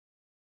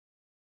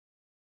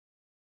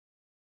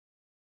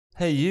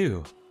Hey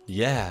you.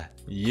 Yeah,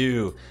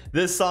 you.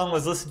 This song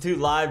was listened to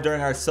live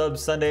during our Sub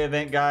Sunday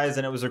event, guys,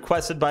 and it was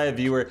requested by a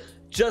viewer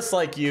just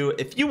like you.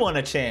 If you want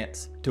a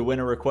chance to win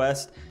a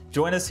request,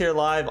 join us here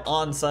live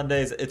on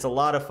Sundays. It's a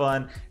lot of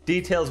fun.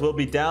 Details will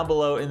be down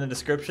below in the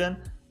description,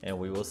 and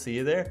we will see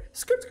you there.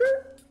 Skirt,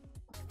 skirt.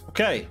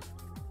 Okay.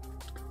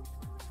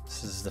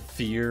 This is the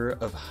Fear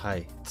of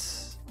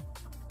Heights.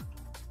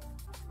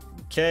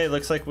 Okay,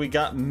 looks like we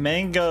got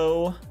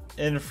Mango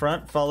in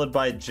front, followed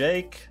by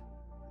Jake.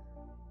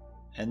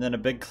 And then a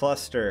big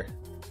cluster.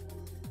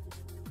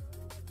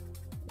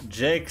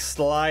 Jake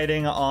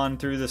sliding on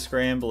through the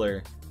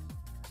scrambler.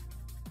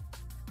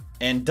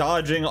 And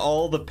dodging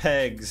all the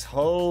pegs.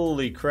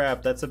 Holy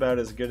crap, that's about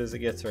as good as it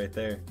gets right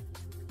there.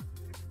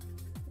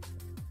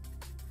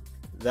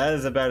 That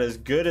is about as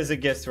good as it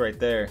gets right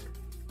there.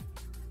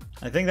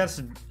 I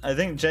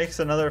think Jake's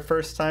another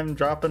first time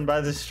dropping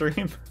by the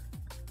stream.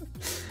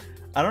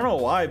 I don't know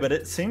why, but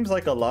it seems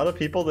like a lot of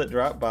people that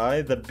drop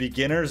by, the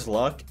beginner's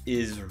luck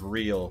is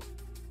real.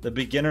 The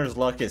beginner's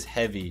luck is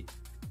heavy.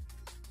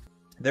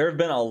 There have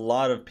been a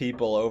lot of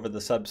people over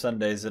the Sub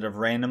Sundays that have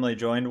randomly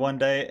joined one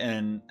day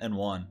and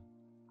won.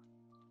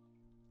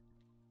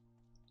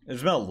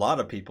 There's been a lot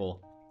of people.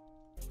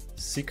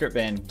 Secret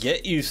Band,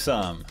 Get You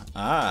Some.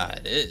 Ah,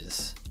 it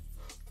is.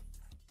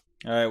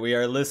 Alright, we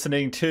are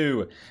listening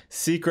to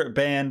Secret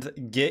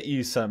Band, Get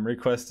You Some,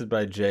 requested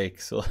by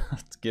Jake. So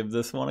let's give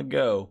this one a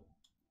go.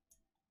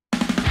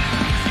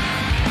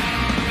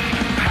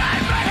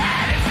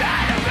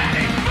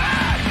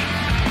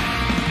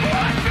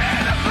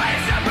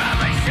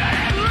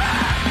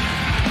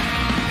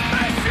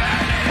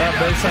 That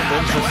plays something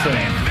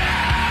interesting.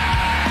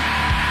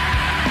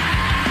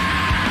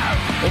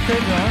 Okay,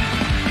 John.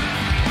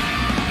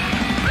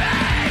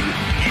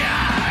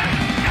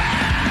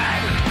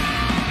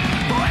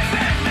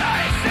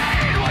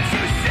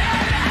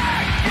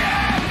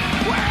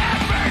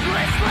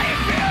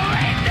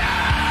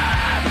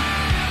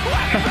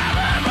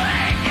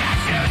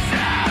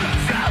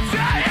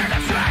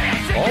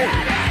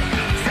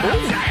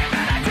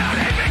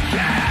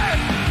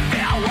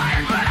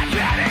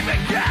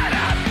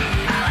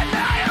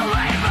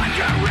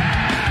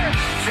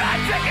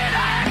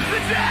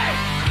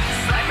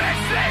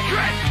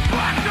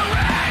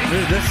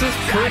 Dude, this is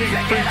pretty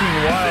freaking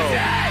wild.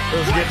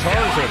 Those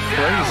guitars are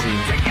crazy.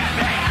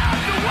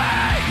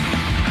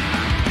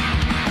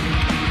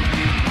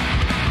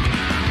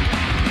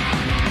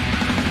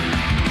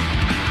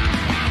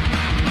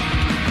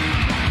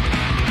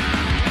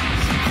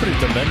 It's pretty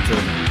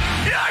demented.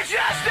 You're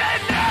just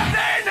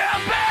another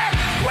number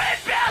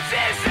with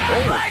bounces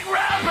up like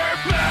rubber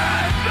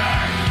band.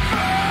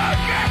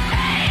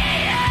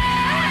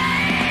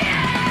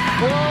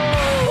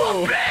 Whoa!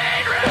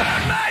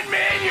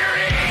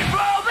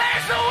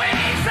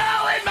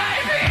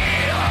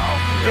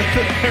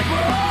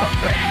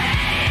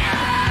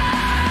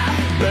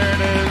 There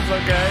it is,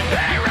 okay.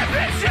 They rip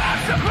it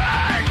just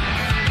apart.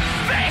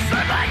 Face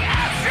look like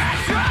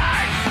abstract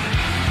shards.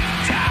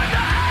 Down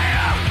the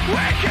aisle,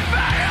 we can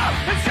fail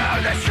into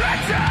the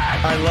structure.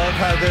 I love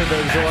how the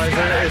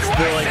visualizer is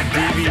the like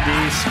DVD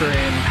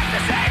screen. At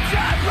the same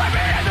time, let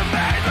me in the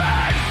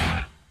mainland.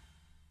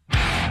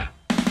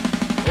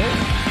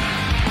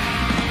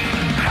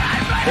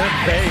 Their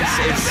bass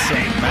is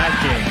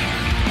smacking.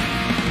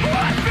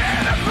 I've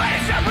been a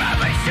place I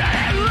probably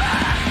shouldn't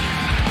left.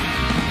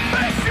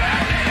 But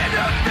surely in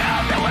the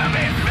field there will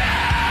be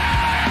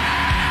found.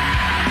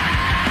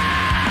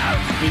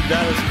 Dude,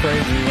 that is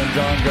crazy when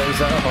John goes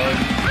that hard.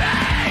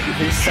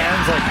 He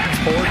sounds like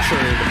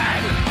tortured.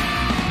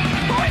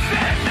 Was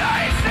it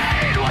nice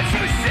saying what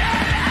you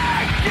said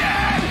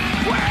again?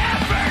 We're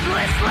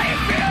effortlessly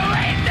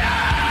feeling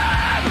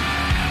numb.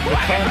 The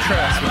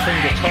contrast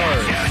between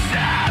guitars.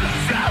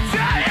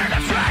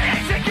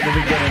 Let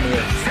me get into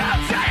this.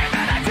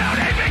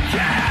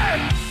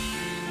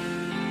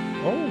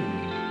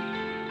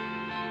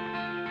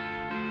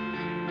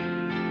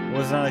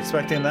 Was not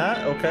expecting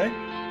that. Okay.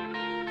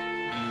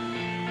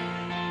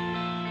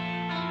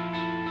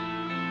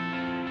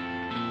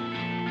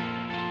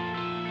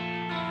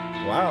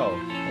 Wow.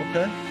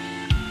 Okay.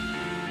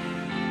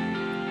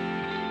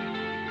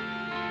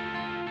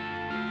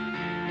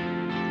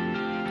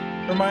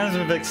 Reminds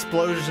me of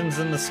explosions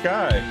in the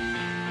sky.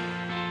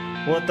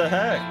 What the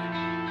heck?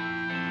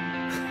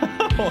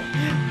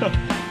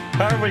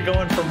 How are we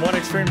going from one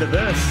extreme to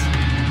this?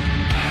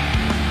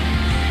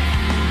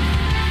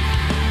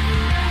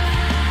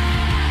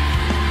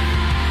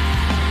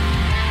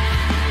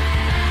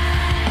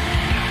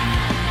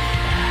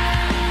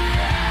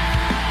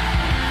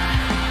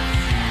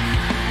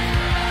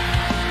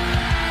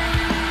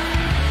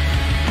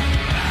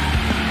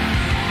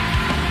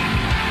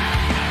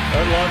 I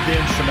love the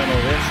instrumental.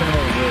 The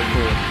instrumental is really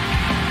cool.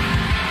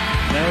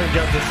 Now we've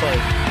got this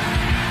like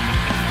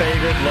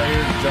faded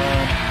layered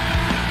drum.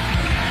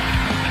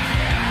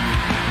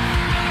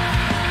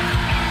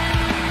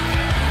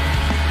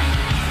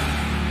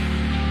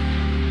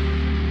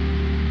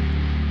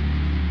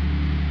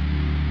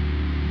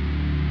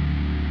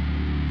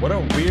 What a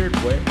weird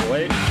way.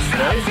 Wait.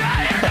 We're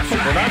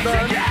not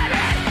done.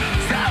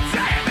 Stop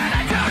saying that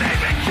I don't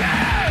even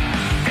care.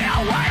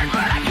 Feel weird,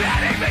 but I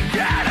can't even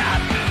get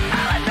up.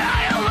 I'll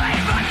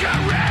annihilate my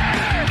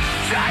career.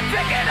 Time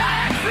ticking,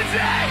 I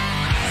ecstasy.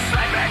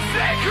 Sleep in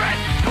secret,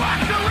 walk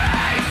the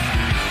race.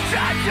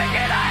 Time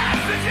ticking, I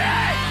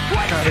ecstasy.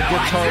 God, the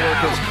guitar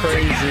work is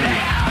crazy.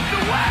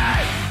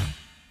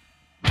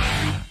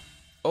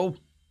 Oh.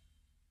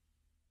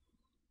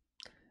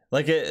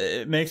 Like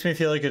it makes me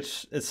feel like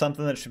it's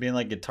something that should be in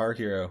like Guitar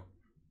Hero.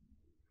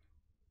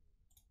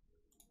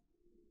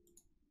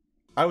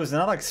 I was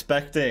not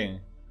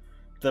expecting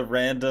the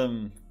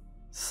random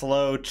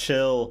slow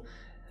chill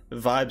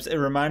vibes. It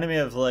reminded me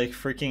of like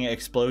freaking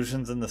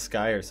explosions in the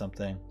sky or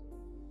something.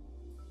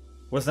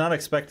 Was not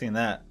expecting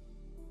that.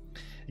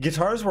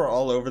 Guitars were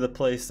all over the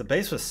place. The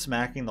bass was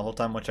smacking the whole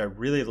time, which I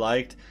really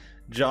liked.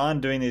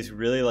 John doing these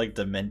really like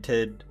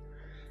demented,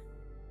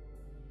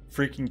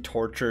 freaking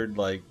tortured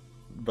like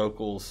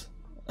vocals.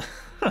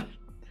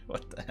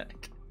 What the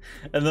heck?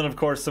 And then of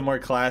course some more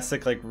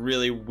classic like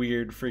really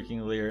weird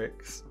freaking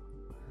lyrics.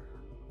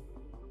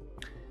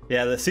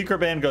 Yeah, the Secret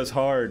Band goes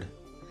hard.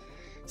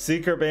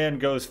 Secret Band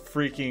goes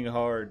freaking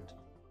hard.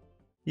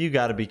 You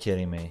gotta be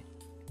kidding me.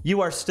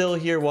 You are still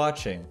here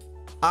watching.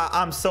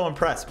 I'm so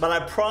impressed, but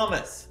I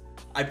promise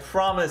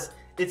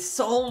it's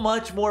so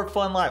much more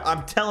fun live.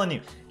 I'm telling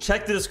you,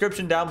 check the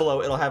description down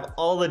below. It'll have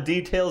all the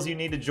details you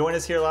need to join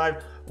us here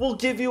live. We'll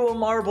give you a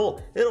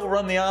marble. It'll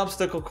run the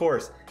obstacle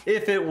course.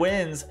 If it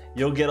wins,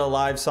 you'll get a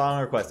live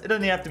song request. It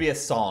doesn't have to be a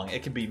song.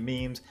 It could be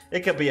memes.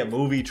 It could be a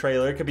movie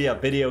trailer. It could be a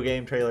video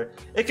game trailer.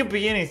 It could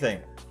be anything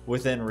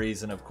within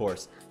reason, of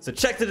course. So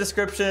check the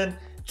description.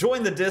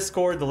 Join the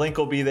Discord. The link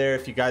will be there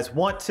if you guys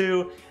want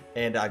to.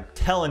 And I'm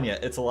telling you,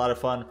 it's a lot of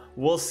fun.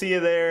 We'll see you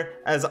there.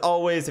 As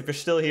always, if you're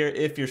still here,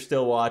 if you're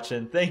still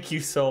watching, thank you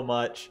so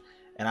much.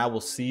 And I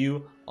will see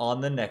you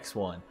on the next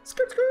one.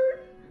 Skirt, skirt.